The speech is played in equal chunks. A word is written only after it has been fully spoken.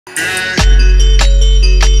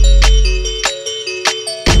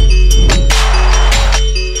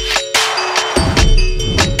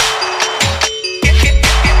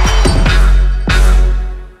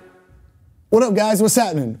up, guys? What's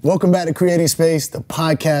happening? Welcome back to Creating Space, the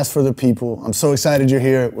podcast for the people. I'm so excited you're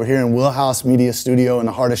here. We're here in Wheelhouse Media Studio in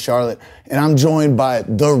the heart of Charlotte, and I'm joined by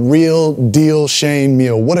the Real Deal Shane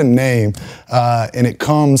Hmiel. What a name. And it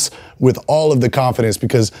comes with all of the confidence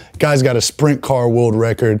because guy's got a sprint car world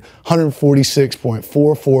record,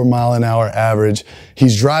 146.44 mile an hour average.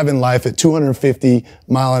 He's driving life at 250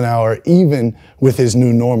 mile an hour, even with his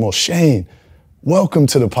new normal. Shane, welcome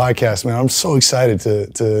to the podcast, man. I'm so excited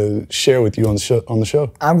to share with you on the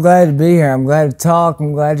show. I'm glad to be here. I'm glad to talk.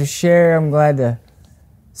 I'm glad to share. I'm glad to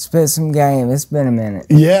spit some game. It's been a minute.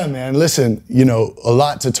 Yeah, man. Listen, a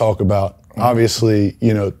lot to talk about. Obviously,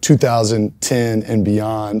 2010 and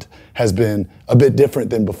beyond has been a bit different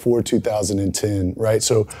than before 2010, right?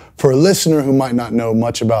 So for a listener who might not know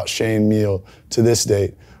much about Shane Hmiel to this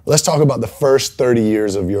date, let's talk about the first 30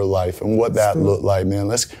 years of your life and what that looked like, man.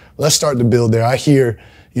 Let's start to build there. I hear,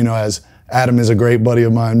 as Adam is a great buddy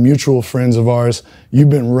of mine, mutual friends of ours, you've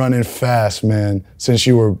been running fast, man, since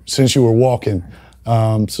you were walking.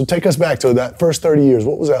 So take us back to that first 30 years.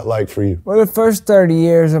 What was that like for you? Well, the first 30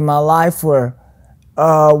 years of my life were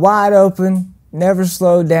wide open, never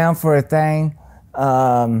slowed down for a thing.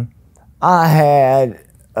 I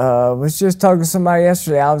was just talking to somebody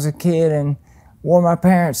yesterday. I was a kid and wore my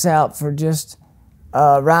parents out for just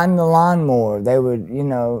riding the lawnmower. They would,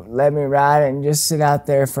 let me ride it and just sit out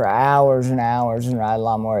there for hours and hours and ride a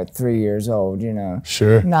lawnmower at 3 years old,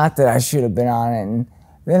 Sure. Not that I should have been on it. And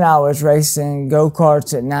then I was racing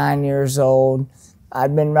go-karts at 9 years old.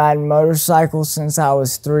 I'd been riding motorcycles since I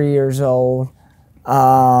was 3 years old.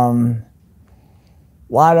 Wide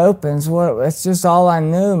opens, that's just all I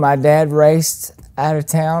knew. My dad raced out of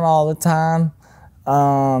town all the time.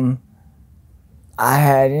 I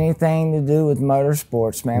had anything to do with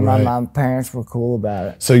motorsports, man. Right. My parents were cool about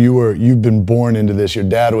it. So you've been born into this. Your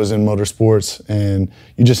dad was in motorsports, and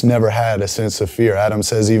you just never had a sense of fear. Adam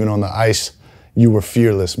says even on the ice, you were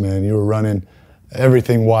fearless, man. You were running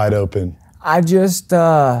everything wide open. I just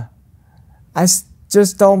don't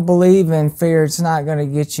believe in fear. It's not going to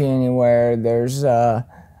get you anywhere. There's a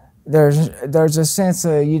sense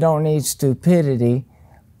of you don't need stupidity,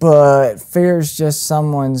 but fear is just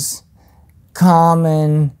someone's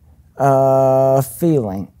common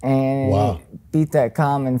feeling, and wow. You beat that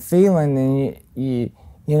common feeling, then you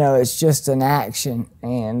it's just an action.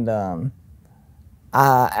 And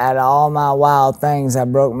out of all my wild things, I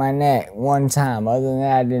broke my neck one time. Other than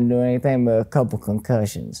that, I didn't do anything but a couple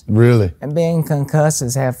concussions. Really? And being concussed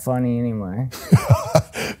is half funny anyway.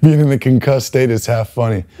 Being in the concussed state is half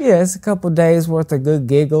funny. Yeah, it's a couple days worth of good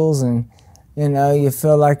giggles, and you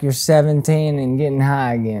feel like you're 17 and getting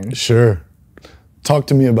high again. Sure. Talk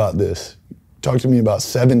to me about this. Talk to me about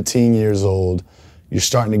 17 years old. You're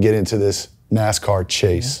starting to get into this NASCAR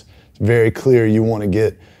chase. Yeah. It's very clear you want to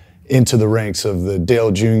get into the ranks of the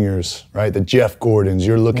Dale Juniors, right? The Jeff Gordons.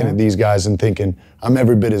 You're looking at these guys and thinking, I'm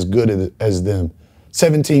every bit as good as them.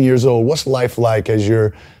 17 years old, what's life like as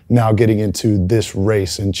you're now getting into this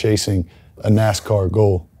race and chasing a NASCAR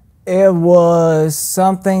goal? It was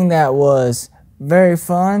something that was very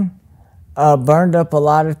fun, burned up a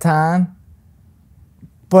lot of time,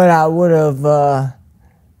 but I would have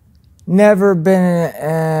never been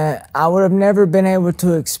able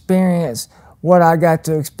to experience what I got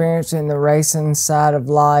to experience in the racing side of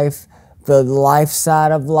life, the life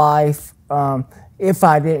side of life. If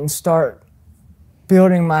I didn't start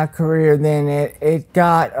building my career, then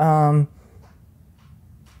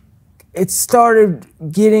it started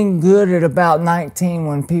getting good at about 19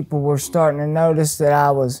 when people were starting to notice that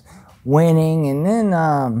I was winning. And then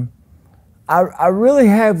I really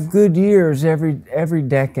have good years every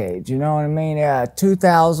decade, you know what I mean?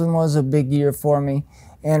 2000 was a big year for me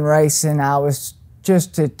in racing. I was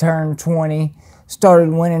just to turn 20, started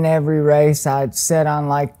winning every race. I'd set on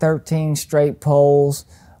like 13 straight poles,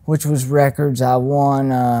 which was records. I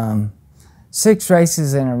won 6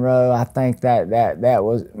 races in a row. I think that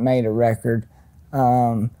was made a record.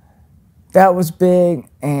 That was big,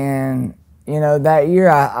 and that year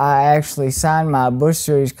I actually signed my Busch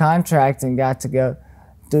Series contract and got to go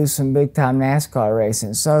do some big time NASCAR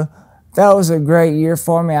racing. So that was a great year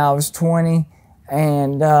for me. I was 20.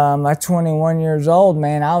 And at 21 years old,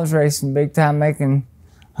 man, I was racing big time, making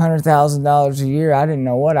 $100,000 a year. I didn't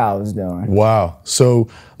know what I was doing. Wow. So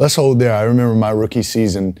let's hold there. I remember my rookie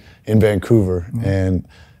season in Vancouver, and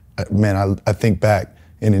man, I think back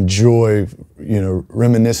and enjoy,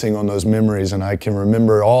 reminiscing on those memories, and I can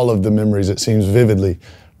remember all of the memories, it seems, vividly.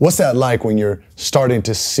 What's that like when you're starting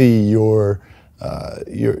to see your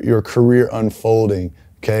career unfolding,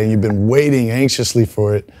 okay? You've been waiting anxiously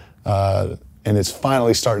for it, and it's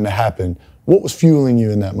finally starting to happen. What was fueling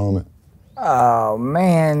you in that moment? Oh,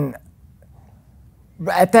 man.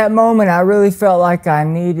 At that moment, I really felt like I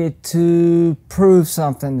needed to prove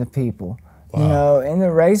something to people. Wow. You know, in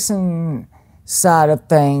the racing side of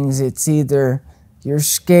things, it's either you're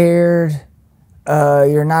scared,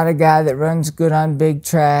 you're not a guy that runs good on big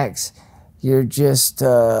tracks, you're just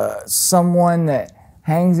someone that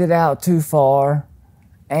hangs it out too far.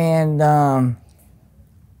 And I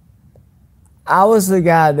was the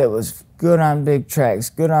guy that was good on big tracks,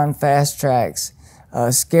 good on fast tracks,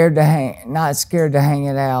 not scared to hang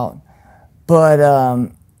it out.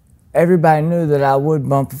 But everybody knew that I would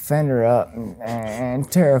bump a fender up and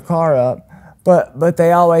tear a car up. But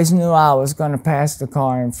they always knew I was going to pass the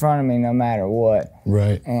car in front of me no matter what.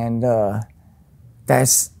 Right. And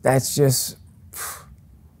that's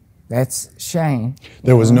Shane.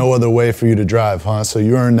 There was no other way for you to drive, huh? So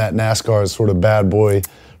you earned that NASCAR sort of bad boy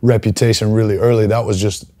reputation really early. That was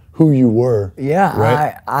just who you were. Yeah,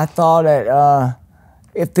 right? I thought that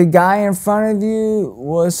if the guy in front of you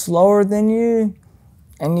was slower than you,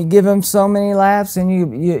 and you give him so many laps, and you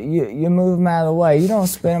move him out of the way. You don't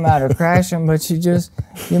spin him out or crash him, but you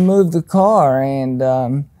move the car, and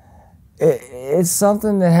it's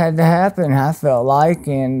something that had to happen, I felt like,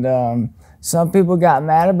 and some people got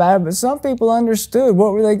mad about it, but some people understood.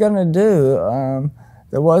 What were they going to do?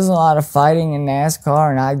 There wasn't a lot of fighting in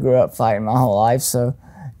NASCAR, and I grew up fighting my whole life, so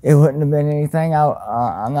it wouldn't have been anything.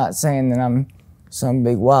 I'm not saying that I'm some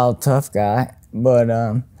big, wild, tough guy,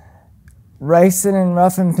 but racing and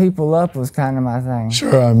roughing people up was kind of my thing.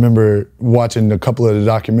 Sure, I remember watching a couple of the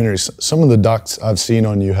documentaries. Some of the docs I've seen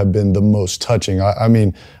on you have been the most touching. I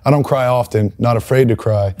mean, I don't cry often, not afraid to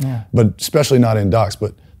cry, yeah, but especially not in docs,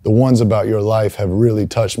 but the ones about your life have really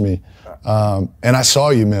touched me. And I saw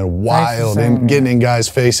you, man, wild and getting in guys'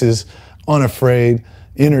 faces, unafraid,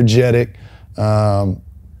 energetic.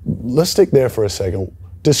 Let's stick there for a second.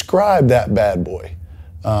 Describe that bad boy.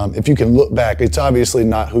 If you can look back, it's obviously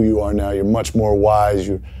not who you are now. You're much more wise,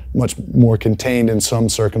 you're much more contained in some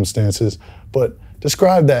circumstances, but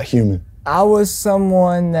describe that human. I was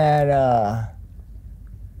someone that,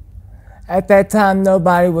 at that time,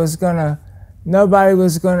 nobody was gonna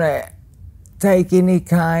take any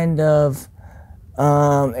kind of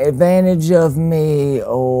advantage of me,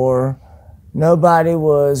 or nobody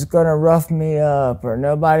was gonna rough me up, or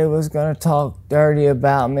nobody was gonna talk dirty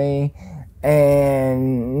about me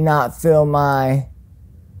and not feel my,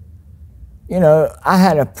 I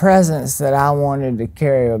had a presence that I wanted to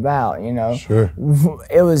carry about, Sure.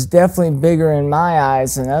 It was definitely bigger in my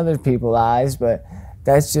eyes than other people's eyes, but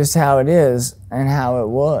that's just how it is and how it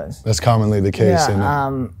was. That's commonly the case,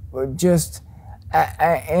 isn't it? Just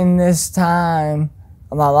in this time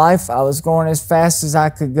of my life, I was going as fast as I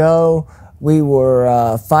could go. We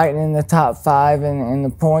were fighting in the top 5 in the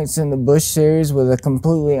points in the Busch Series with a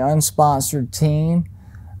completely unsponsored team.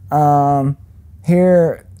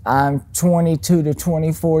 Here, I'm 22 to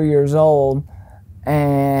 24 years old,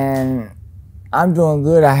 and I'm doing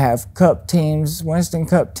good. I have Cup teams, Winston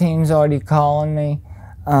Cup teams already calling me.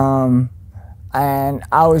 And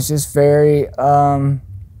I was just very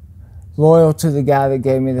loyal to the guy that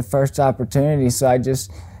gave me the first opportunity, so I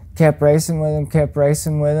just kept racing with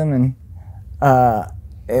him, and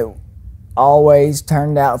it always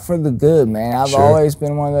turned out for the good, man. I've always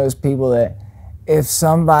been one of those people that if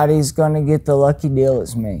somebody's gonna get the lucky deal,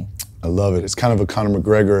 it's me. I love it. It's kind of a Conor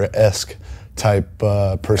McGregor-esque type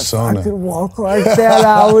persona. If I could walk like that,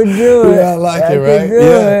 I would do it. Yeah, I like it, right?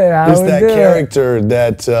 Yeah, it's that character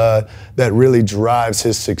that really drives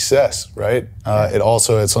his success, right?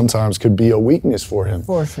 It sometimes could be a weakness for him.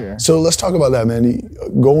 For sure. So let's talk about that, man.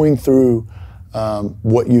 Going through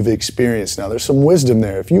what you've experienced now, there's some wisdom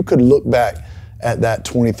there. If you could look back at that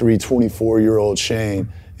 23, 24-year-old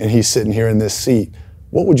Shane, and he's sitting here in this seat,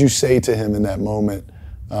 what would you say to him in that moment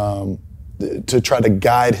to try to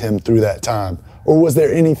guide him through that time? Or was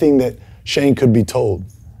there anything that Shane could be told?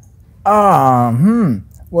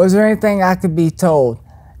 Was there anything I could be told?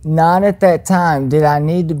 Not at that time. Did I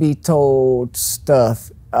need to be told stuff?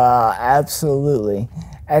 Absolutely.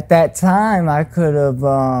 At that time, I could have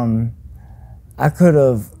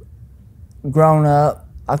grown up.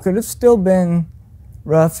 I could have still been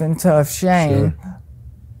rough and tough Shane,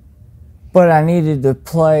 but I needed to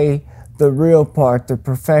play the real part, the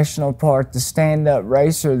professional part, the stand-up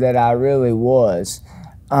racer that I really was.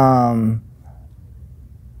 Not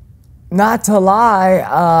to lie,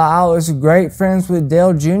 I was great friends with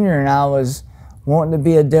Dale Jr., and I was wanting to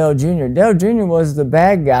be a Dale Jr. Dale Jr. was the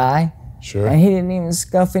bad guy, and he didn't even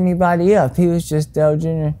scuff anybody up. He was just Dale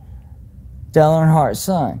Jr., Dale Earnhardt's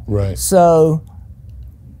son. Right. So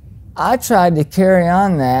I tried to carry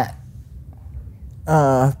on that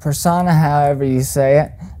persona, however you say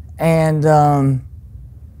it. And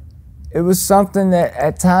it was something that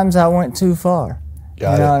at times I went too far.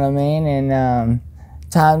 Got you know it. what I mean? And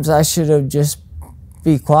times I should have just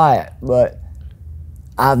be quiet, but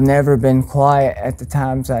I've never been quiet at the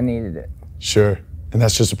times I needed it. Sure. And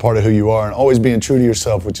that's just a part of who you are, and always being true to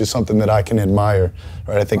yourself, which is something that I can admire,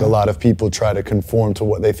 right? I think a lot of people try to conform to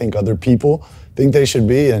what they think other people think they should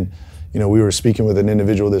be. And, you know, we were speaking with an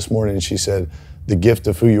individual this morning, and she said, the gift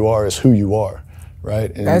of who you are is who you are, right?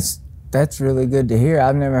 And that's really good to hear.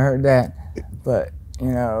 I've never heard that. But,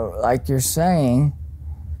 you know, like you're saying,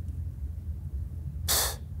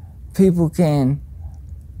 people can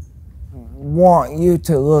want you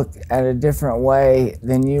to look at a different way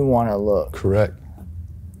than you want to look. correct.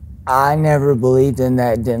 I never believed in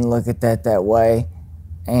that, didn't look at that way,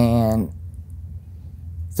 and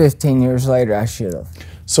 15 years later I should have.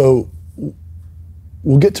 So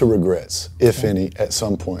we'll get to regrets, if any, at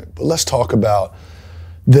some point. But let's talk about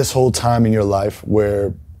this whole time in your life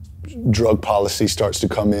where drug policy starts to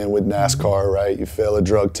come in with NASCAR, right? You fail a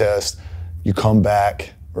drug test, you come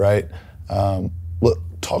back, right?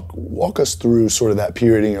 Walk us through sort of that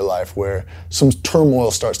period in your life where some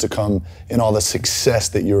turmoil starts to come in all the success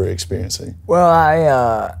that you were experiencing. Well,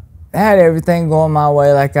 I had everything going my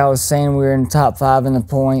way. Like I was saying, we were in the top 5 in the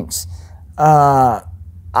points. I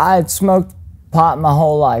had smoked pot my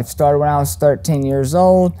whole life. Started when I was 13 years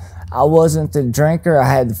old. I wasn't the drinker. I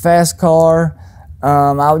had the fast car.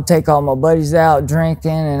 I would take all my buddies out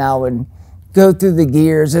drinking, and I would go through the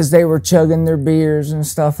gears as they were chugging their beers and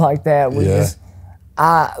stuff like that.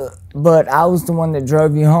 But I was the one that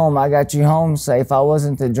drove you home. I got you home safe. I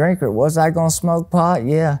wasn't the drinker. Was I gonna smoke pot?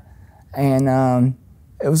 Yeah. And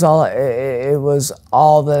it was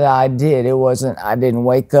all that I did. It wasn't, I didn't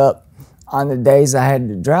wake up on the days I had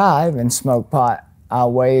to drive and smoke pot. I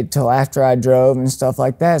waited till after I drove and stuff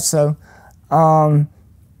like that. So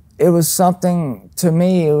it was something, to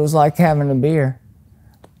me, it was like having a beer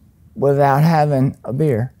without having a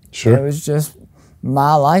beer. Sure. It was just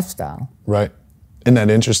my lifestyle. Right. Isn't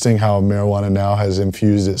that interesting how marijuana now has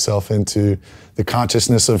infused itself into the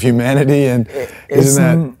consciousness of humanity? And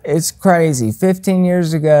it's crazy. 15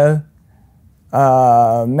 years ago,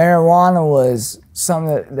 marijuana was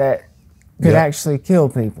something that could actually kill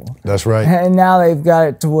people. That's right. And now they've got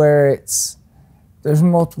it to where there's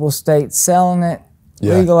multiple states selling it,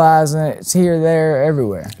 legalizing it. It's here, there,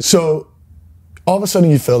 everywhere. So all of a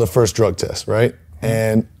sudden you fail the first drug test, right?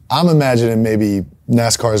 And I'm imagining maybe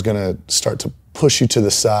NASCAR is going to start to push you to the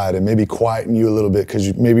side and maybe quieten you a little bit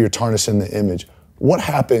because maybe you're tarnishing the image. What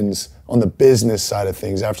happens on the business side of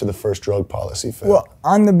things after the first drug policy failed? Well,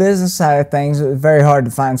 on the business side of things, it was very hard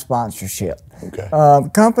to find sponsorship. Okay.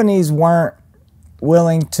 Companies weren't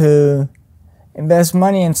willing to invest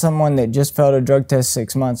money in someone that just failed a drug test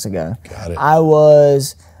 6 months ago. Got it. I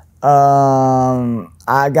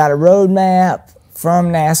got a roadmap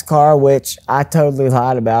from NASCAR, which I totally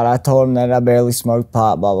lied about. I told them that I barely smoked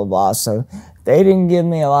pot, blah, blah, blah. So they didn't give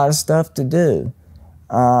me a lot of stuff to do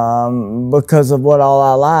because of what all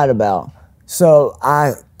I lied about. So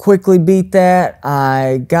I quickly beat that.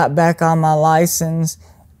 I got back on my license,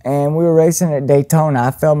 and we were racing at Daytona.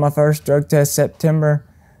 I failed my first drug test September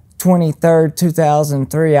 23rd,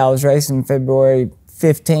 2003. I was racing February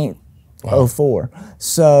 15th, 04.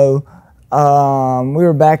 So we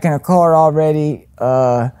were back in a car already.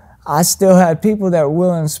 I still had people that were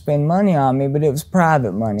willing to spend money on me, but it was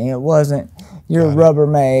private money. It wasn't your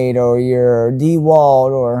Rubbermaid or your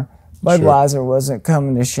DeWalt or Budweiser wasn't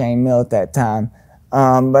coming to Shane Hmiel at that time.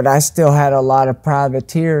 But I still had a lot of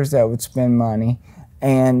privateers that would spend money.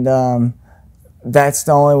 And that's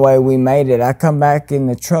the only way we made it. I come back in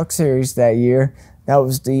the truck series that year. That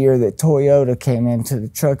was the year that Toyota came into the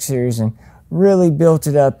truck series and really built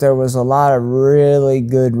it up. There was a lot of really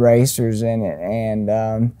good racers in it,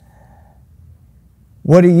 and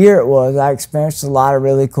what a year it was. I experienced a lot of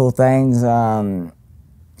really cool things. I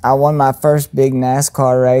won my first big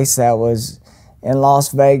NASCAR race. That was in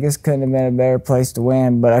Las Vegas. Couldn't have been a better place to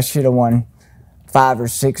win, but I should have won 5 or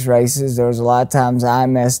 6 races. There was a lot of times I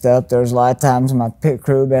messed up. There was a lot of times my pit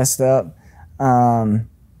crew messed up.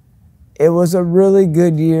 It was a really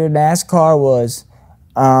good year. NASCAR was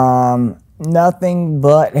nothing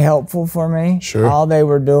but helpful for me. Sure. All they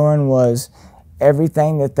were doing was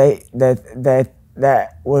everything that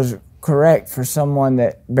was correct for someone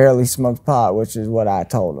that barely smoked pot, which is what I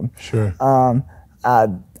told them. Sure.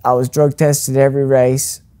 I was drug tested every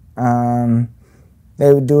race.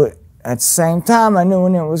 They would do it at the same time. I knew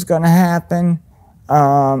when it was going to happen.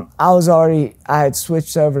 I had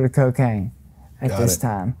switched over to cocaine at this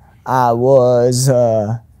time. I was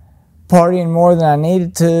partying more than I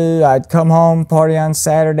needed to. I'd come home, party on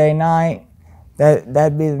Saturday night.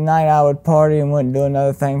 That'd be the night I would party and wouldn't do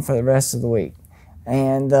another thing for the rest of the week.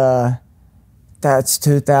 And that's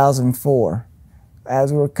 2004.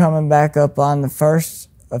 As we're coming back up on the 1st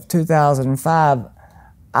of 2005,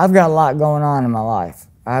 I've got a lot going on in my life.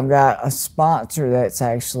 I've got a sponsor that's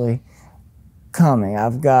actually coming.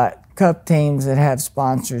 I've got cup teams that have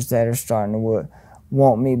sponsors that are starting to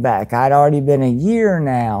want me back. I'd already been a year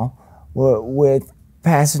now with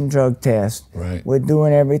passing drug tests, right, with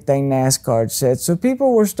doing everything NASCAR said. So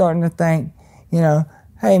people were starting to think, you know,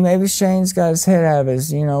 hey, maybe Shane's got his head out of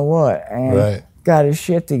his, you know what, and right, got his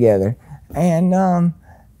shit together. And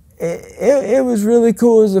it was really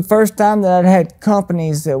cool. It was the first time that I'd had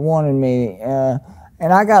companies that wanted me.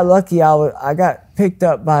 And I got lucky. I got picked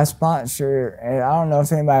up by a sponsor, and I don't know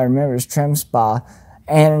if anybody remembers Trim Spa.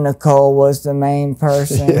 Anna Nicole was the main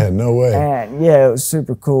person. Yeah, no way. And yeah, it was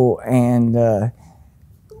super cool. And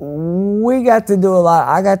we got to do a lot.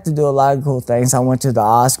 I got to do a lot of cool things. I went to the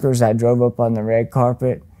Oscars. I drove up on the red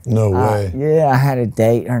carpet. No way. Yeah, I had a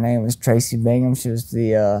date. Her name was Tracy Bingham. She was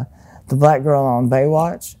the black girl on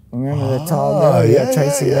Baywatch. Remember the tall girl? Yeah,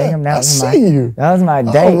 Tracy Bingham. That was my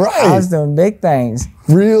date. All right. I was doing big things.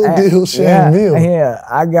 Real Deal Shane Hmiel. Yeah,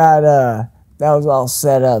 I got that was all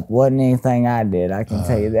set up. Wasn't anything I did, I can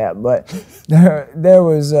tell you that. But there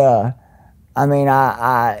was I mean,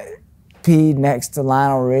 I peed next to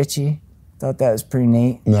Lionel Richie. Thought that was pretty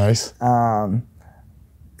neat. Nice. I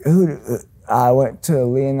went to a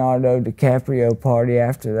Leonardo DiCaprio party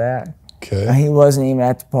after that. Okay. He wasn't even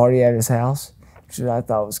at the party at his house, which I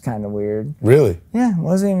thought was kind of weird. Really? Yeah,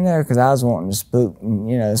 wasn't even there because I was wanting to spook and,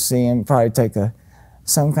 you know, see him, probably take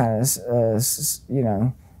some kind of, you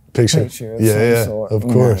know, picture of some sort. Of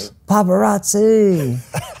course. Know, paparazzi.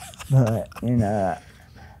 But, you know,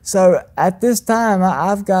 so at this time,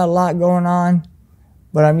 I've got a lot going on,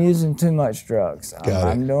 but I'm using too much drugs.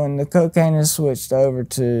 I'm doing, the cocaine has switched over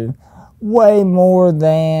to way more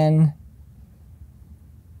than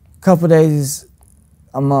a couple days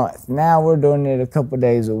a month. Now we're doing it a couple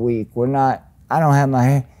days a week. I don't have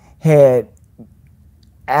my head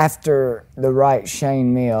after the right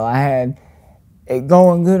Shane Hmiel. I had it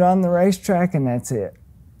going good on the racetrack, and that's it.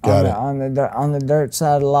 On the dirt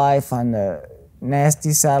side of life, on the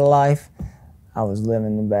nasty side of life, I was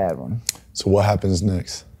living the bad one. So what happens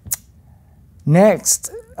next?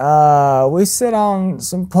 Next, we sit on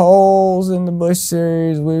some poles in the Busch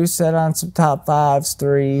Series. We sit on some top fives,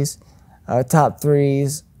 top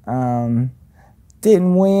threes.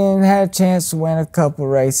 Didn't win, had a chance to win a couple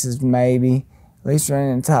races maybe, at least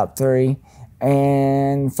running in the top three.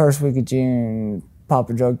 And first week of June, pop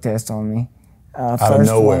a drug test on me. Out of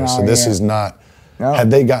nowhere, so this is not, had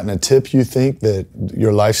they gotten a tip, you think, that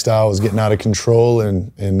your lifestyle was getting out of control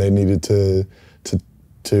and they needed to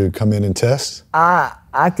come in and test?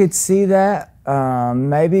 I could see that.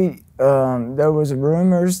 Maybe there was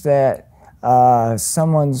rumors that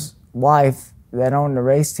someone's wife that owned the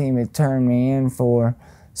race team had turned me in for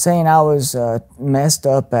saying I was messed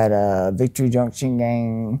up at a Victory Junction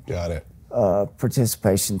gang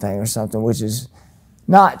participation thing or something, which is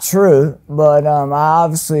not true. But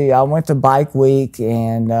I went to Bike Week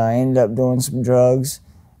and ended up doing some drugs,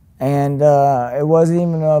 and it wasn't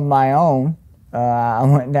even of my own. I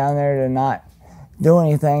went down there to not do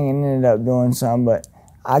anything and ended up doing some, but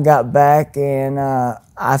I got back and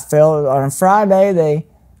I felt on a Friday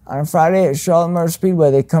at Charlotte Motor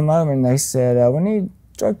Speedway, they come over and they said, we need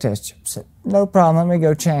drug test. I said, no problem, let me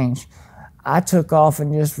go change. I took off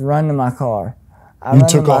and just run to my car. You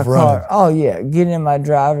took off running? Oh yeah, get in my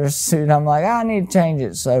driver's suit. I'm like, I need to change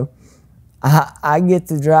it. So I get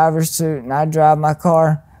the driver's suit and I drive my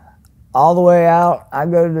car all the way out. I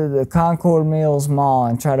go to the Concord Mills Mall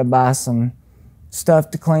and try to buy some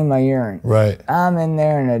stuff to clean my urine. Right. I'm in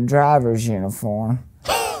there in a driver's uniform,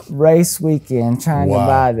 race weekend, trying to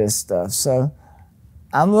buy this stuff. So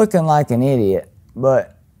I'm looking like an idiot,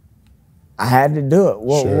 but I had to do it.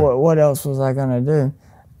 What else was I gonna do?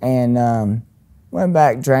 And went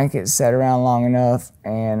back, drank it, sat around long enough,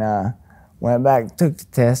 and went back, took the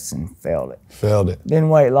test, and failed it. Failed it. Didn't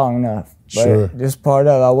wait long enough. But just part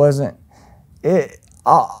of it. I wasn't.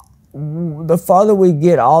 The farther we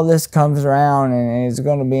get, all this comes around, and it's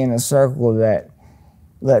going to be in a circle that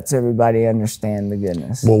lets everybody understand the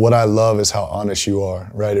goodness. Well, what I love is how honest you are,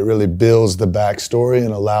 right? It really builds the backstory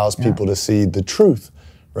and allows people to see the truth,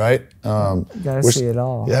 right? You gotta see it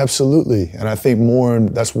all. Yeah, absolutely. And I think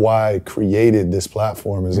that's why I created this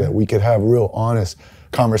platform, is that we could have real honest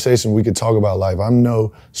conversation. We could talk about life. I'm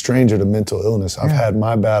no stranger to mental illness. I've had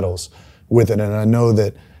my battles with it, and I know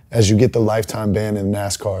that as you get the lifetime ban in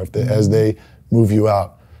NASCAR, as they move you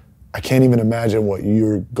out, I can't even imagine what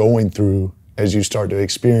you're going through as you start to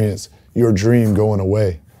experience your dream going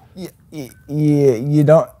away. Yeah, you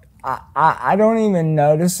don't. I don't even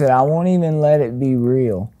notice it. I won't even let it be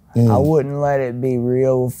real. I wouldn't let it be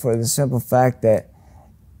real for the simple fact that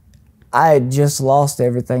I had just lost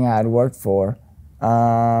everything I had worked for.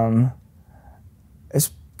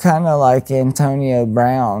 It's kind of like Antonio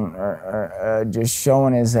Brown, or just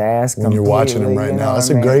showing his ass when you're watching him right now. That's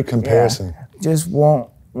a great comparison. Yeah, just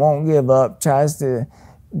won't give up. Tries to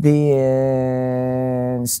be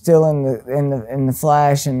still in the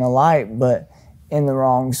flash and the light, but in the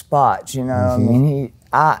wrong spots. You know, I mean,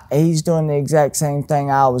 he's doing the exact same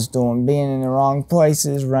thing I was doing, being in the wrong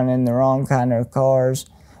places, running the wrong kind of cars,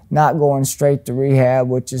 not going straight to rehab,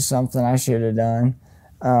 which is something I should have done.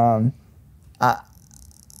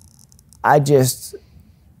 I just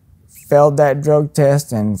failed that drug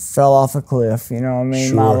test and fell off a cliff. You know what I mean?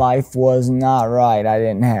 Sure. My life was not right. I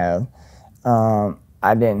didn't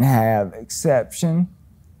have exception.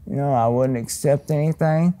 You know, I wouldn't accept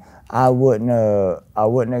anything. I wouldn't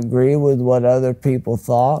agree with what other people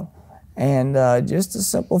thought, and just the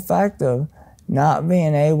simple fact of not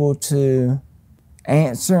being able to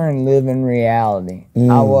answer and live in reality.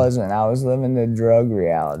 I wasn't. I was living the drug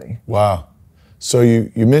reality. Wow. So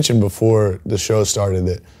you mentioned before the show started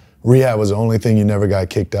that rehab was the only thing you never got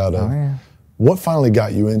kicked out of. Oh, yeah. What finally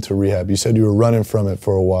got you into rehab? You said you were running from it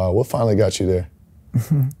for a while. What finally got you there?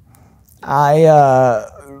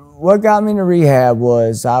 What got me to rehab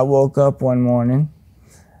was I woke up one morning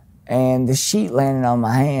and the sheet landed on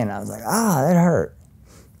my hand. I was like, that hurt.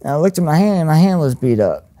 And I looked at my hand and my hand was beat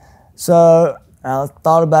up. So I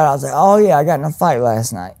thought about it. I was like, oh yeah, I got in a fight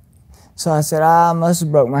last night. So I said, I must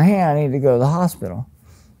have broke my hand. I need to go to the hospital.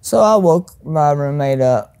 So I woke my roommate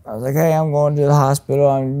up. I was like, hey, I'm going to the hospital.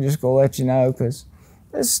 I'm just going to let you know, because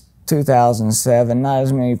it's 2007, not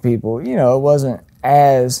as many people, you know, it wasn't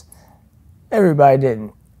as, everybody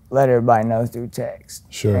didn't let everybody know through text.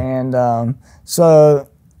 Sure. And so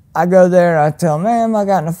I go there and I tell them, ma'am, I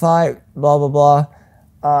got in a fight, blah, blah,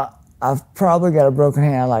 blah. I've probably got a broken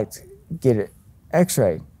hand. I'd like to get it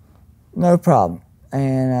x-rayed. No problem.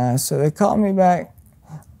 And so they called me back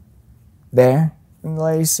there, and the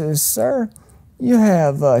lady says, sir, you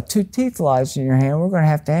have 2 teeth lodged in your hand. We're going to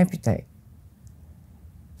have to amputate.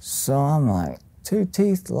 So I'm like, 2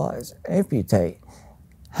 teeth lodged, amputate.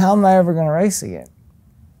 How am I ever going to race again?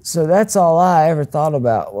 So that's all I ever thought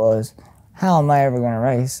about was, how am I ever going to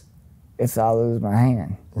race if I lose my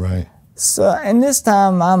hand? Right. So, and this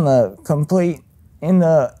time I'm in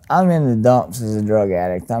the dumps as a drug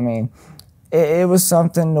addict. I mean, it was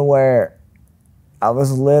something to where I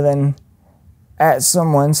was living at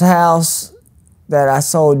someone's house that I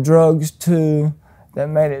sold drugs to, that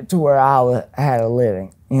made it to where I had a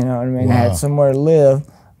living. You know what I mean? Wow. I had somewhere to live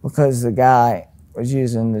because the guy was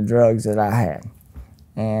using the drugs that I had.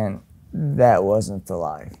 And that wasn't the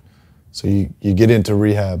life. So you get into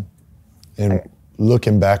rehab, and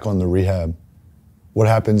looking back on the rehab, what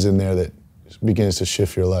happens in there that begins to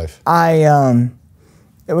shift your life?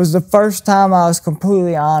 It was the first time I was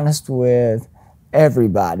completely honest with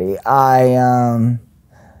everybody. I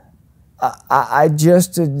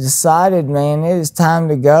just decided, man, it is time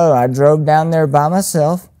to go. I drove down there by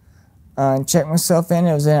myself and checked myself in.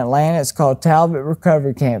 It was in Atlanta. It's called Talbot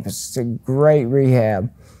Recovery Campus. It's a great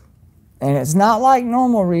rehab. And it's not like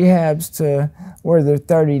normal rehabs to where they're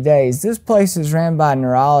 30 days. This place is ran by a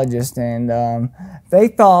neurologist, and they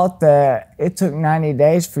thought that it took 90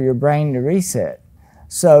 days for your brain to reset.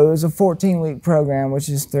 So it was a 14-week program, which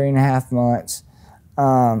is 3.5 months,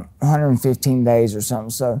 115 days or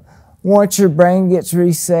something. So once your brain gets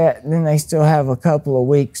reset, then they still have a couple of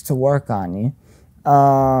weeks to work on you.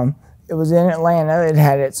 It was in Atlanta. It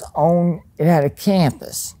had a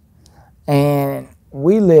campus. And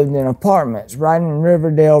we lived in apartments right in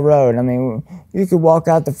Riverdale Road. I mean, you could walk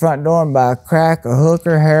out the front door and buy a crack, a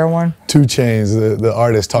hooker, heroin. 2 Chainz, the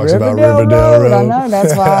artist, talks about Riverdale Road. I know,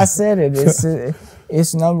 that's why I said it.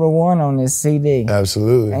 It's #1 on this CD.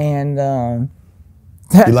 Absolutely. And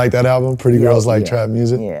you like that album, Pretty Girls Like Trap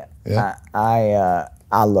Music? Yeah. Yeah.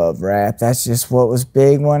 I love rap. That's just what was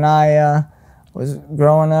big when I was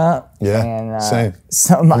growing up. Yeah, and, same.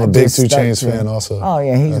 I'm a big 2 Chainz fan also. Oh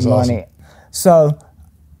yeah, he's money. Awesome. So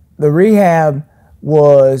the rehab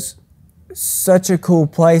was such a cool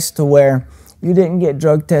place to where you didn't get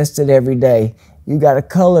drug tested every day. You got a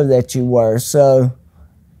color that you were. So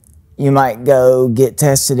you might go get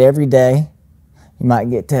tested every day. You might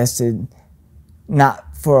get tested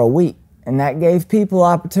not for a week. And that gave people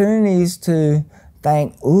opportunities to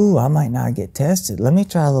think, ooh, I might not get tested. Let me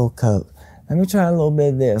try a little coke. Let me try a little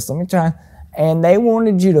bit of this. Let me try. And they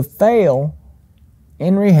wanted you to fail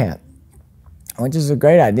in rehab, which is a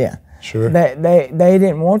great idea. Sure. They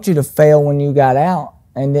didn't want you to fail when you got out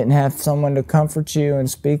and didn't have someone to comfort you and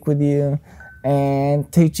speak with you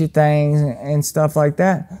and teach you things and stuff like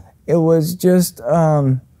that. It was just,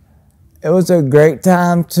 it was a great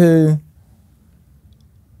time to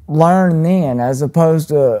learn then, as opposed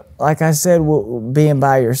to, like I said, being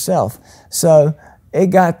by yourself. So it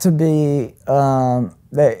got to be,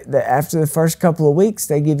 after the first couple of weeks,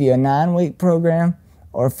 they give you a 9-week program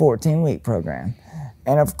or a 14-week program.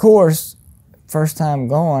 And of course, first time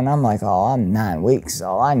going, I'm like, oh, I'm 9 weeks,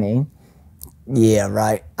 all I need. Yeah,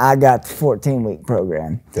 right. I got the 14-week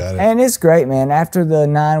program. Got it. And it's great, man. After the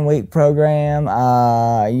 9-week program,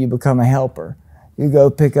 you become a helper. You go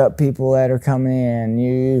pick up people that are coming in.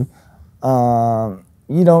 You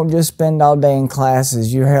don't just spend all day in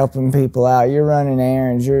classes. You're helping people out. You're running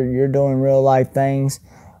errands. You're doing real life things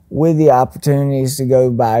with the opportunities to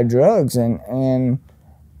go buy drugs, and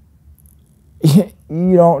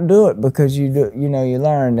you don't do it because you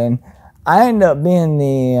learned. And I ended up being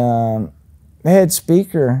the head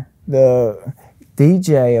speaker, the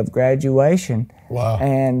DJ of graduation. Wow.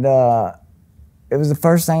 And it was the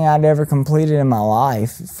first thing I'd ever completed in my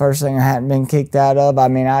life. First thing I hadn't been kicked out of. I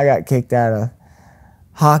mean, I got kicked out of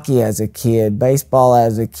hockey as a kid, baseball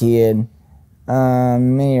as a kid,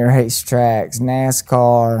 many racetracks,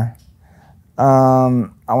 NASCAR.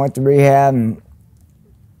 I went to rehab and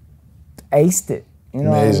aced it. You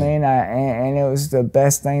know Amazing. what I mean? And it was the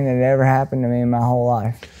best thing that ever happened to me in my whole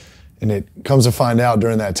life. And it comes to find out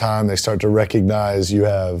during that time, they start to recognize you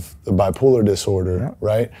have the bipolar disorder, Yep.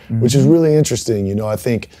 right? Mm-hmm. Which is really interesting. You know, I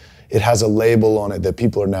think it has a label on it that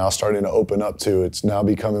people are now starting to open up to. It's now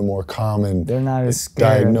becoming more common. They're not as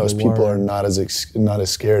scared. Diagnosed people are not as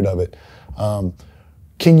scared of it.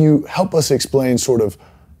 Can you help us explain sort of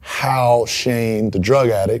how Shane, the drug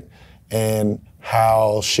addict, and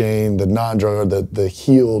how Shane, the non-drug, or the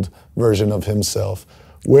healed version of himself,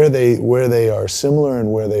 where they are similar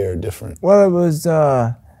and where they are different? Well, it was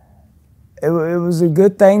a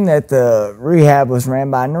good thing that the rehab was ran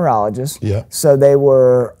by a neurologist. Yeah. So they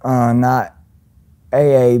were not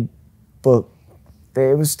AA book.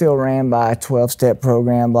 It was still ran by a 12-step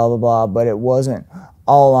program, blah, blah, blah, but it wasn't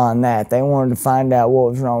all on that. They wanted to find out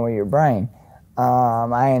what was wrong with your brain.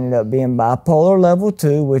 I ended up being bipolar level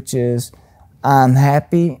 2, which is I'm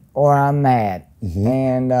happy or I'm mad. Mm-hmm.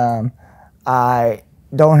 And I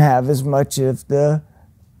don't have as much of the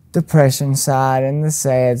depression side and the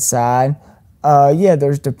sad side. Yeah,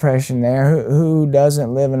 there's depression there. Who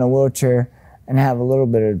doesn't live in a wheelchair and have a little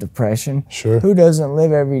bit of depression? Sure. Who doesn't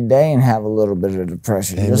live every day and have a little bit of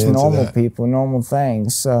depression? Amen. Just normal people, normal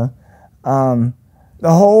things. So the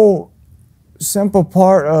whole simple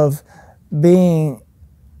part of being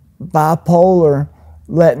bipolar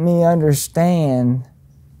let me understand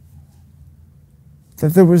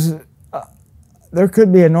that there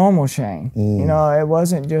could be a normal Shane. You know, it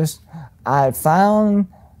wasn't just, I had found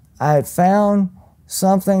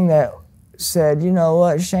something that said, you know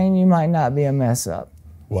what, Shane, you might not be a mess up.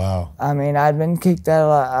 Wow. I mean, I'd been kicked out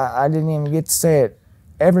of, I didn't even get to say it,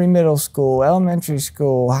 every middle school, elementary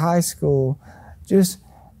school, high school, just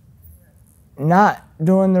not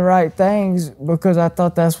doing the right things because I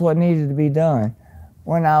thought that's what needed to be done.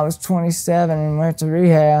 When I was 27 and went to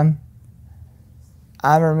rehab,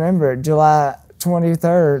 I remember July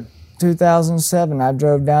 23rd, 2007, I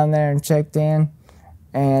drove down there and checked in,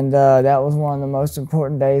 and that was one of the most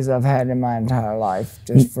important days I've had in my entire life,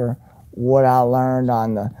 just for what I learned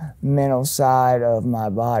on the mental side of my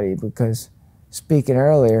body, because speaking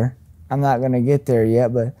earlier, I'm not going to get there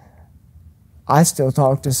yet, but I still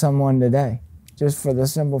talk to someone today, just for the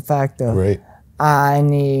simple fact of Great. I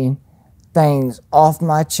need things off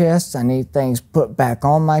my chest, I need things put back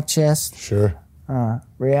on my chest. Sure.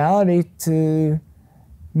 Reality to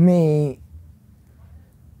me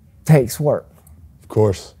takes work. Of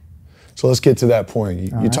course. So let's get to that point.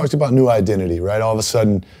 You talked about new identity, right? All of a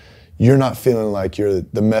sudden, you're not feeling like you're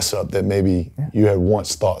the mess up that maybe you had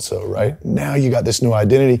once thought so, right? Yeah. Now you got this new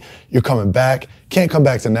identity. You're coming back. Can't come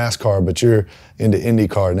back to NASCAR, but you're into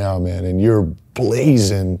IndyCar now, man, and you're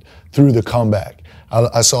blazing through the comeback.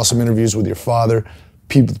 I saw some interviews with your father.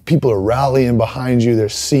 People are rallying behind you. They're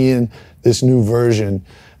seeing this new version.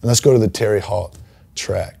 And let's go to the Terre Haute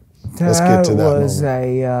track. Let's get to that moment. That was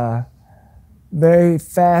a very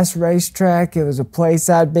fast racetrack. It was a place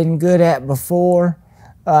I'd been good at before.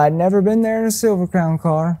 I'd never been there in a Silver Crown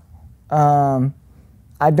car.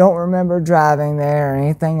 I don't remember driving there or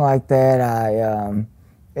anything like that.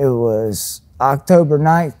 It was October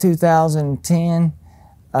 9th, 2010.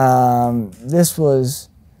 This was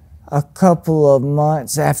a couple of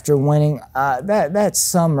months after winning. That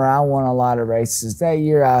summer, I won a lot of races. That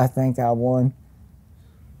year, I think I won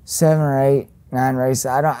 7 or 8, 9 races.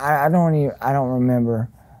 I don't remember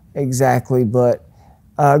exactly, but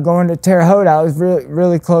going to Terre Haute, I was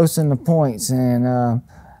really close in the points, and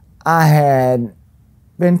I had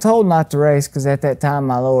been told not to race because at that time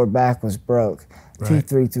my lower back was broke, right.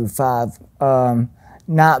 T3 through 5.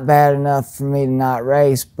 Not bad enough for me to not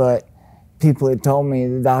race, but people had told me,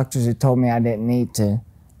 the doctors had told me I didn't need to.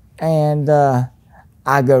 And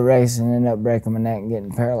I go race and end up breaking my neck and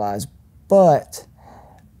getting paralyzed. But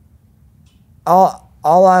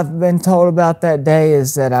all I've been told about that day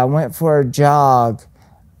is that I went for a jog.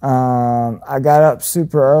 I got up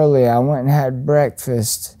super early. I went and had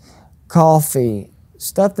breakfast, coffee,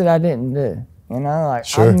 stuff that I didn't do. You know, like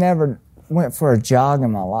sure. I've never went for a jog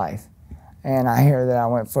in my life. And I hear that I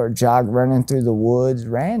went for a jog running through the woods,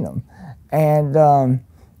 random. And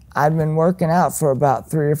I'd been working out for about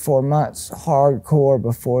 3 or 4 months, hardcore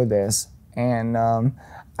before this. And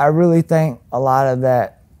I really think a lot of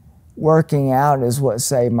that working out is what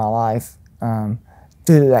saved my life due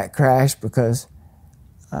to that crash, because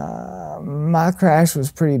my crash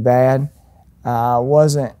was pretty bad. I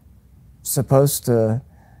wasn't supposed to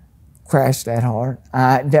crash that hard.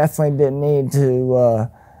 I definitely didn't need to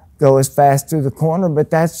go as fast through the corner,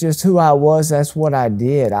 but that's just who I was. That's what I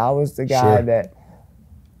did. I was the guy sure. that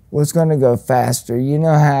was going to go faster. You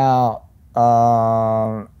know how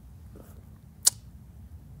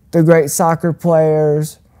the great soccer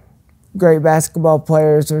players, great basketball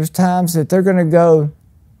players, there's times that they're going to go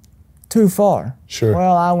too far. Sure.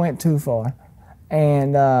 Well, I went too far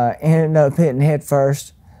and ended up hitting head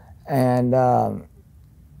first and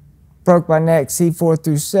broke my neck C4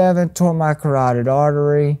 through 7, tore my carotid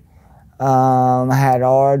artery. I had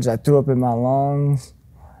ARDS. I threw up in my lungs.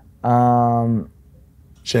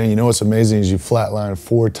 Shane, you know what's amazing is you flatlined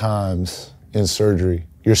 4 times in surgery.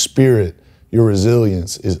 Your spirit, your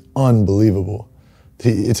resilience is unbelievable.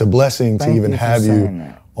 It's a blessing to even have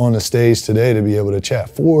you on the stage today to be able to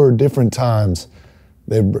chat. 4 different times,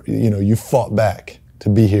 you fought back to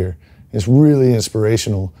be here. It's really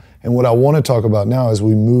inspirational. And what I want to talk about now as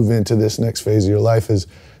we move into this next phase of your life is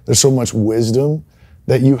there's so much wisdom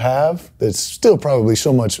that you have that's still probably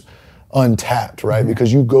so much untapped, right? Mm-hmm.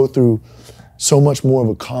 Because you go through so much more of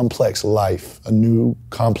a complex life, a new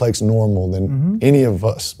complex normal than mm-hmm. any of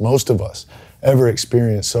us, most of us, ever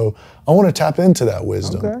experienced. So I want to tap into that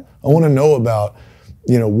wisdom. Okay. I want to know about,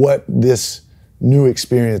 what this new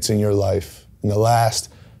experience in your life in the last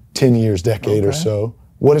 10 years, decade or so,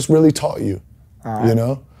 what it's really taught you,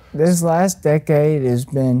 This last decade has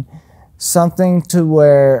been something to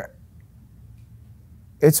where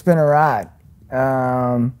it's been a ride.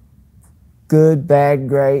 Good, bad,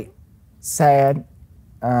 great, sad,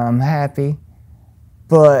 happy.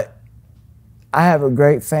 But I have a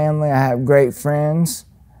great family. I have great friends.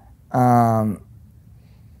 I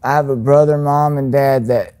have a brother, mom, and dad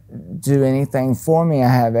that do anything for me. I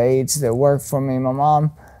have aides that work for me. My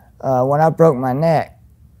mom, when I broke my neck,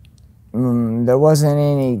 there wasn't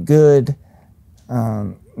any good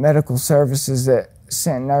medical services that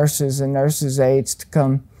sent nurses and nurses' aides to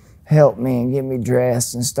come help me and get me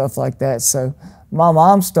dressed and stuff like that. So my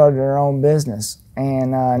mom started her own business,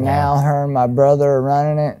 and now her and my brother are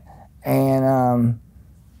running it, and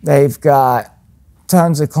they've got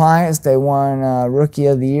tons of clients. They won Rookie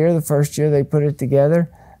of the Year the first year they put it together.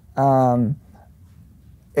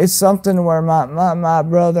 It's something where my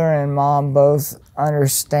brother and mom both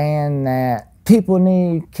understand that people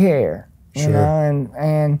need care, you know,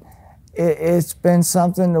 and it's been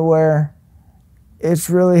something to where it's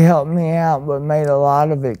really helped me out, but made a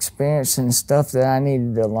lot of experience and stuff that I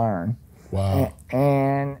needed to learn. Wow.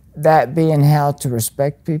 And that being how to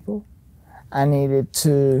respect people, I needed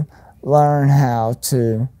to learn how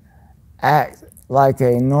to act like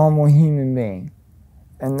a normal human being.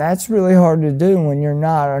 And that's really hard to do when you're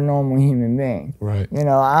not a normal human being. Right. You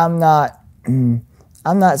know, I'm not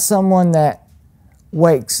someone that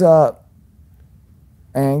wakes up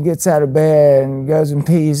and gets out of bed and goes and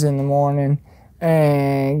pees in the morning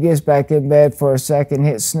and gets back in bed for a second,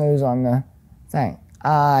 hits snooze on the thing.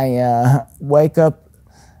 I wake up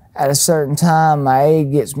at a certain time, my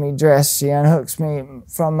aide gets me dressed, she unhooks me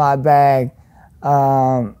from my bag,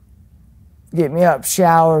 get me up,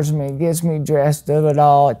 showers me, gets me dressed, do it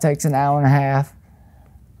all. It takes an hour and a half.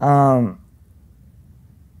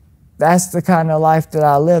 That's the kind of life that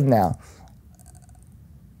I live now.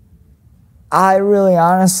 I really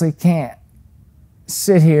honestly can't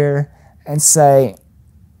sit here and say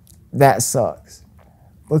that sucks,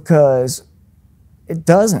 because it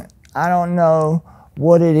doesn't. I don't know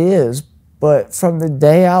what it is, but from the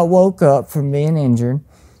day I woke up from being injured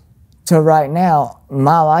to right now,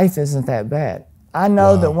 my life isn't that bad. I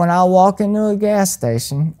know that when I walk into a gas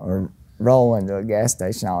station, or roll into a gas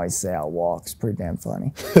station, I always say I walk, it's pretty damn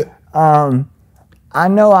funny. I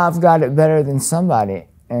know I've got it better than somebody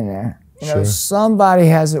in there. You know, somebody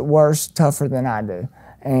has it worse, tougher than I do.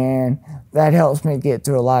 And that helps me get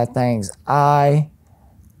through a lot of things. I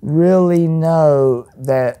really know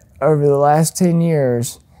that over the last 10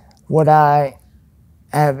 years, what I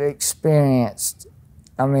have experienced,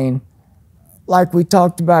 I mean, like we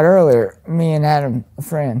talked about earlier, me and Adam, a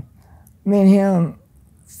friend, me and him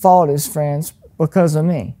fought as friends because of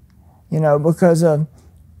me. You know, because of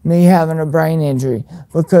me having a brain injury,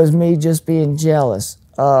 because me just being jealous,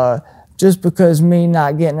 just because me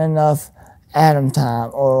not getting enough Adam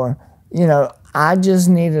time, or, you know, I just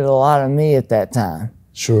needed a lot of me at that time.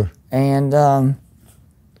 Sure. And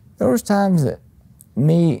there was times that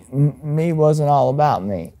me wasn't all about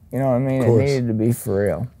me. You know what I mean? It needed to be for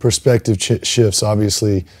real. Perspective shifts.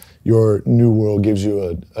 Obviously, your new world gives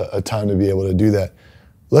you a time to be able to do that.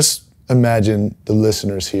 Let's imagine the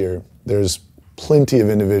listeners here. There's plenty of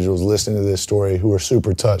individuals listening to this story who are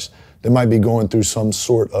super touched. They might be going through some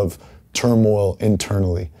sort of turmoil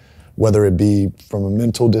internally, whether it be from a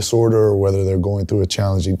mental disorder, or whether they're going through a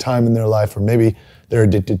challenging time in their life, or maybe they're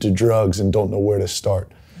addicted to drugs and don't know where to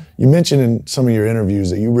start. You mentioned in some of your interviews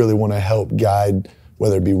that you really want to help guide,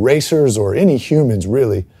 whether it be racers or any humans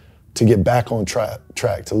really, to get back on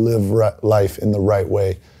track, to live life in the right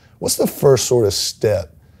way. What's the first sort of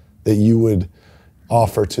step that you would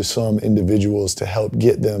offer to some individuals to help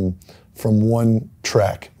get them from one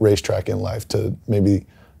racetrack in life, to maybe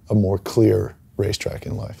a more clear racetrack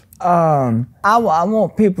in life? I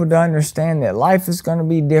want people to understand that life is going to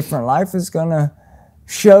be different. Life is going to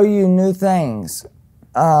show you new things.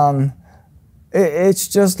 It's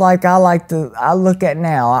just like I look at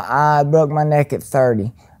now. I broke my neck at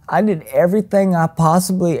 30. I did everything I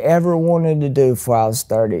possibly ever wanted to do before I was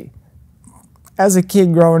 30. As a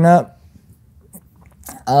kid growing up,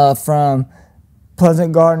 from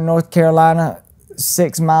Pleasant Garden, North Carolina,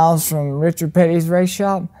 6 miles from Richard Petty's race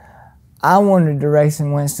shop, I wanted to race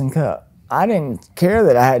in Winston Cup. I didn't care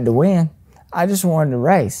that I had to win. I just wanted to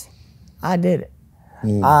race. I did it.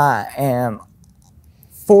 I am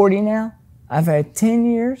 40 now. I've had 10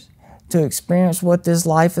 years to experience what this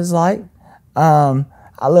life is like.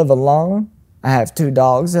 I live alone. I have 2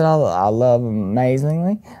 dogs that I love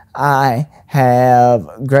amazingly. I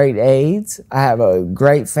have great aides. I have a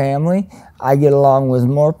great family. I get along with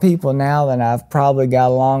more people now than I've probably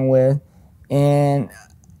got along with in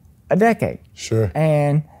a decade. Sure.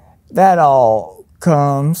 And that all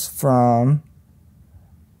comes from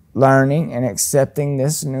learning and accepting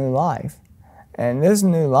this new life. And this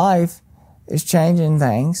new life is changing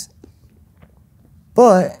things,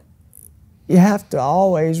 but you have to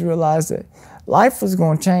always realize that life was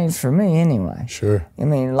going to change for me anyway. Sure. I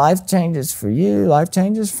mean, life changes for you, life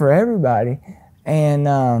changes for everybody,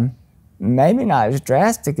 and maybe not as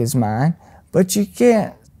drastic as mine, but you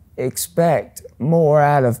can't expect more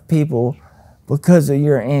out of people because of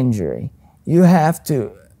your injury. You have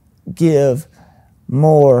to give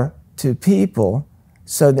more to people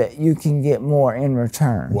so that you can get more in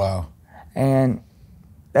return. Wow. And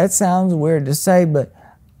that sounds weird to say, but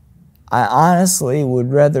I honestly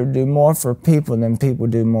would rather do more for people than people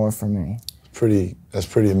do more for me. That's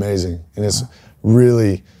pretty amazing. And it's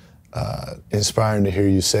really inspiring to hear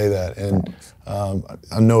you say that. And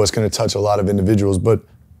I know it's going to touch a lot of individuals, but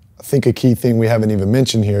I think a key thing we haven't even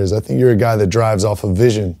mentioned here is I think you're a guy that drives off of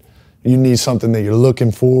vision. You need something that you're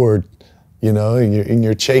looking for, you know, and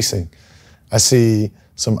you're chasing. I see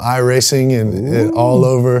some iRacing and all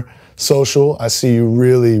over social. I see you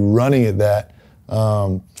really running at that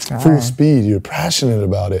full speed. You're passionate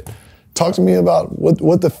about it. Talk to me about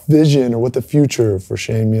what the vision or what the future for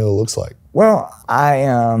Shane Hmiel looks like. Well,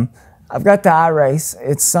 I've got the iRace.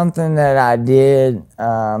 It's something that I did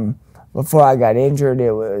before I got injured.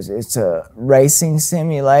 It's a racing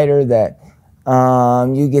simulator that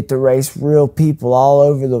you get to race real people all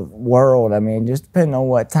over the world. I mean, just depending on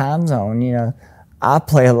what time zone, you know. I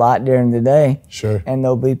play a lot during the day. Sure. And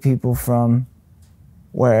there'll be people from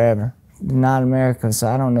wherever. Not America, so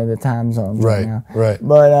I don't know the time zones right now. Right.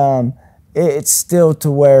 But it's still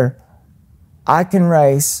to where I can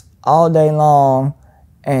race all day long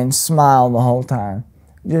and smile the whole time,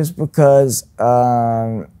 just because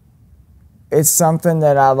it's something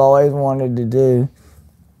that I've always wanted to do,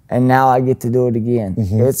 and now I get to do it again.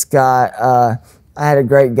 It's got I had a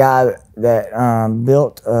great guy that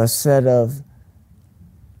built a set of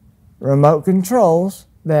remote controls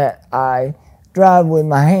that I drive with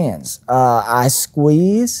my hands. I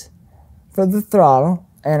squeeze for the throttle,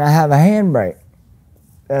 and I have a handbrake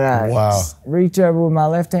that I reach over with my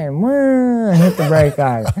left hand, and hit the brake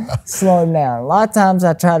on it, slow it down. A lot of times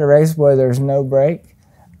I try to race where there's no brake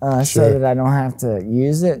so that I don't have to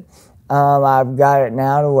use it. I've got it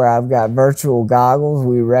now to where I've got virtual goggles.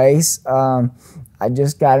 We race. I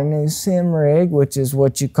just got a new sim rig, which is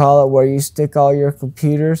what you call it, where you stick all your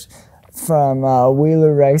computers from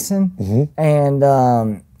Wheeler Racing. And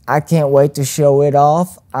I can't wait to show it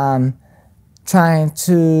off. I'm trying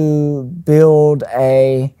to build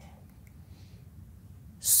a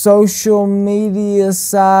social media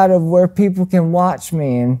side of where people can watch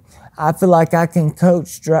me, and I feel like I can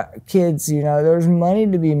coach kids. You know, there's money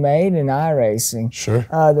to be made in iRacing. Sure.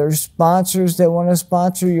 There's sponsors that want to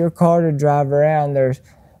sponsor your car to drive around. There's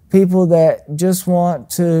people that just want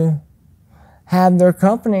to have their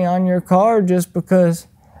company on your car just because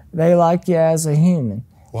they like you as a human.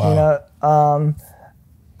 Wow. You know,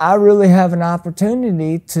 I really have an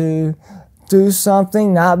opportunity to do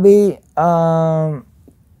something, not be someone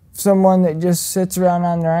that just sits around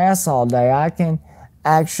on their ass all day. I can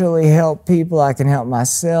actually help people. I can help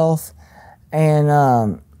myself,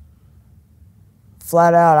 and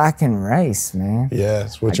flat out, I can race, man. Yeah,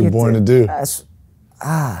 it's what you're born to do.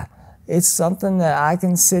 It's something that I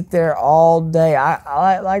can sit there all day.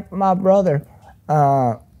 I like my brother.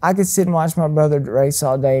 I could sit and watch my brother race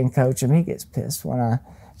all day and coach him. He gets pissed when I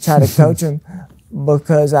try to coach him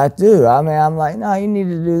because I do. I mean, I'm like, no, you need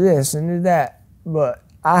to do this and do that. But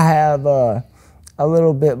I have a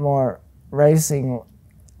little bit more racing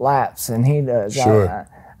laps than he does. Sure.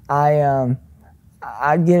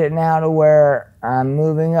 I get it now to where I'm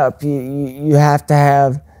moving up. You have to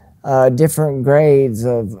have different grades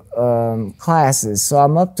of classes. So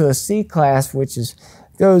I'm up to a C class, which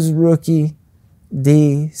goes rookie,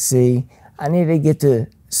 D, C. I need to get to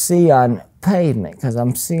C on pavement because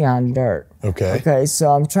I'm C on dirt. Okay. Okay, so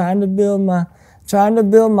I'm trying to build my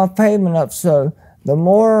pavement up, so the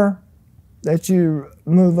more that you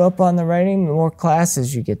move up on the rating, the more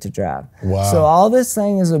classes you get to drive. Wow. So all this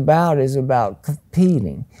thing is about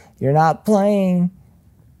competing. You're not playing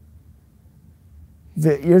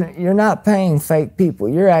you're not paying fake people.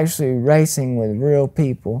 You're actually racing with real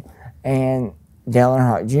people. And Dale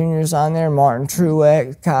Earnhardt Jr.'s on there, Martin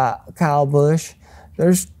Truex, Kyle Busch.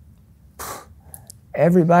 There's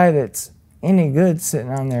everybody that's any good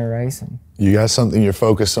sitting on there racing. You got something you're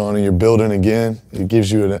focused on and you're building again. It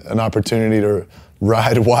gives you an opportunity to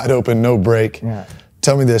ride wide open, no break. Yeah.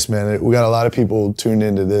 Tell me this, man. We got a lot of people tuned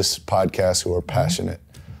into this podcast who are passionate,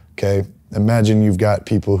 okay? Imagine you've got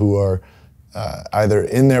people who are either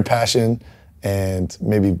in their passion and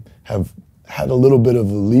maybe have had a little bit of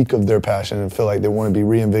a leak of their passion and feel like they want to be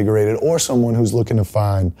reinvigorated, or someone who's looking to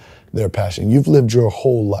find their passion. You've lived your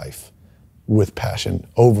whole life with passion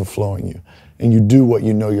overflowing you, and you do what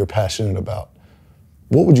you know you're passionate about.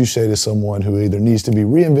 What would you say to someone who either needs to be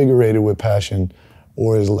reinvigorated with passion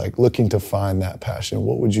or is like looking to find that passion?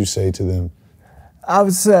 What would you say to them? I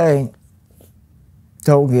would say,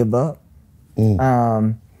 don't give up.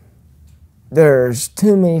 There's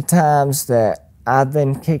too many times that I've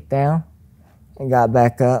been kicked down and got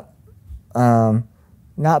back up.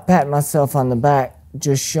 Not patting myself on the back,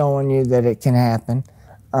 just showing you that it can happen.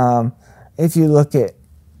 If you look at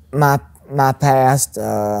my past,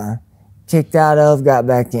 kicked out of, got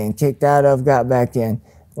back in, kicked out of, got back in.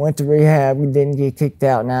 Went to rehab, didn't get kicked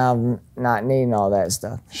out, now I'm not needing all that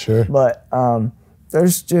stuff. Sure. But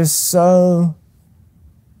there's so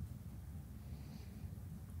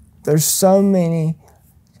many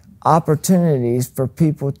opportunities for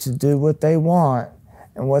people to do what they want,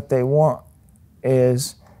 and what they want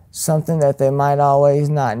is something that they might always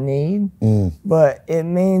not need, but it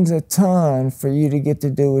means a ton for you to get to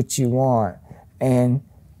do what you want. And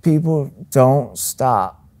people don't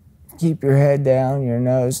stop. Keep your head down, your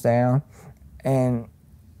nose down, and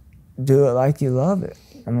do it like you love it.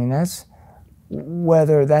 I mean, that's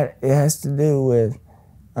whether that it has to do with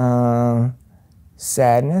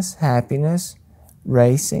sadness, happiness,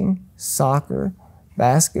 racing, soccer,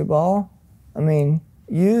 basketball. I mean,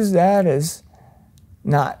 use that as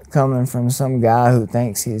not coming from some guy who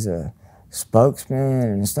thinks he's a spokesman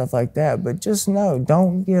and stuff like that, but just know,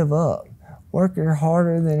 don't give up. Work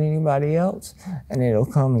harder than anybody else, and it'll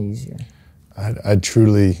come easier. I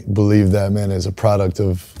truly believe that, man, as a product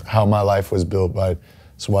of how my life was built by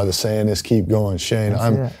That's why the saying is keep going. Shane,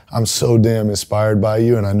 I'm so damn inspired by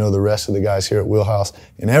you, and I know the rest of the guys here at Wheelhouse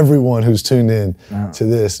and everyone who's tuned in to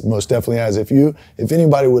this most definitely has. If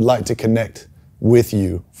anybody would like to connect with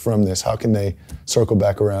you from this, how can they circle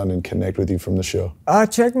back around and connect with you from the show?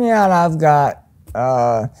 Check me out. I've got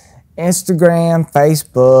Instagram,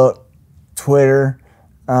 Facebook, Twitter.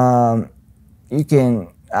 You can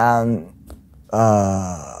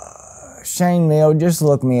Shane Hmiel, just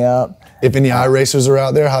look me up. If any iRacers are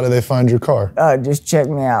out there, how do they find your car? Just check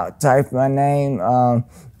me out. Type my name.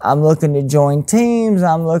 I'm looking to join teams.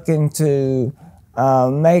 I'm looking to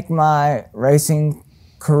make my racing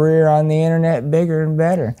career on the internet bigger and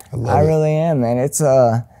better. I really am, man. It's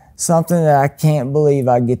something that I can't believe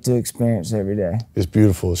I get to experience every day. It's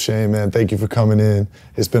beautiful. Shane, man, thank you for coming in.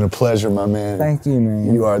 It's been a pleasure, my man. Thank you,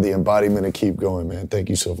 man. You are the embodiment of keep going, man. Thank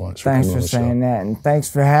you so much for coming on the show. Thanks for saying that, and thanks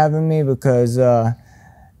for having me, because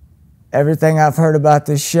everything I've heard about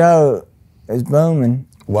this show is booming.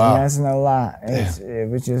 Wow. And that's no lie. It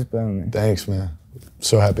was just booming. Thanks, man.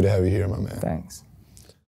 So happy to have you here, my man. Thanks.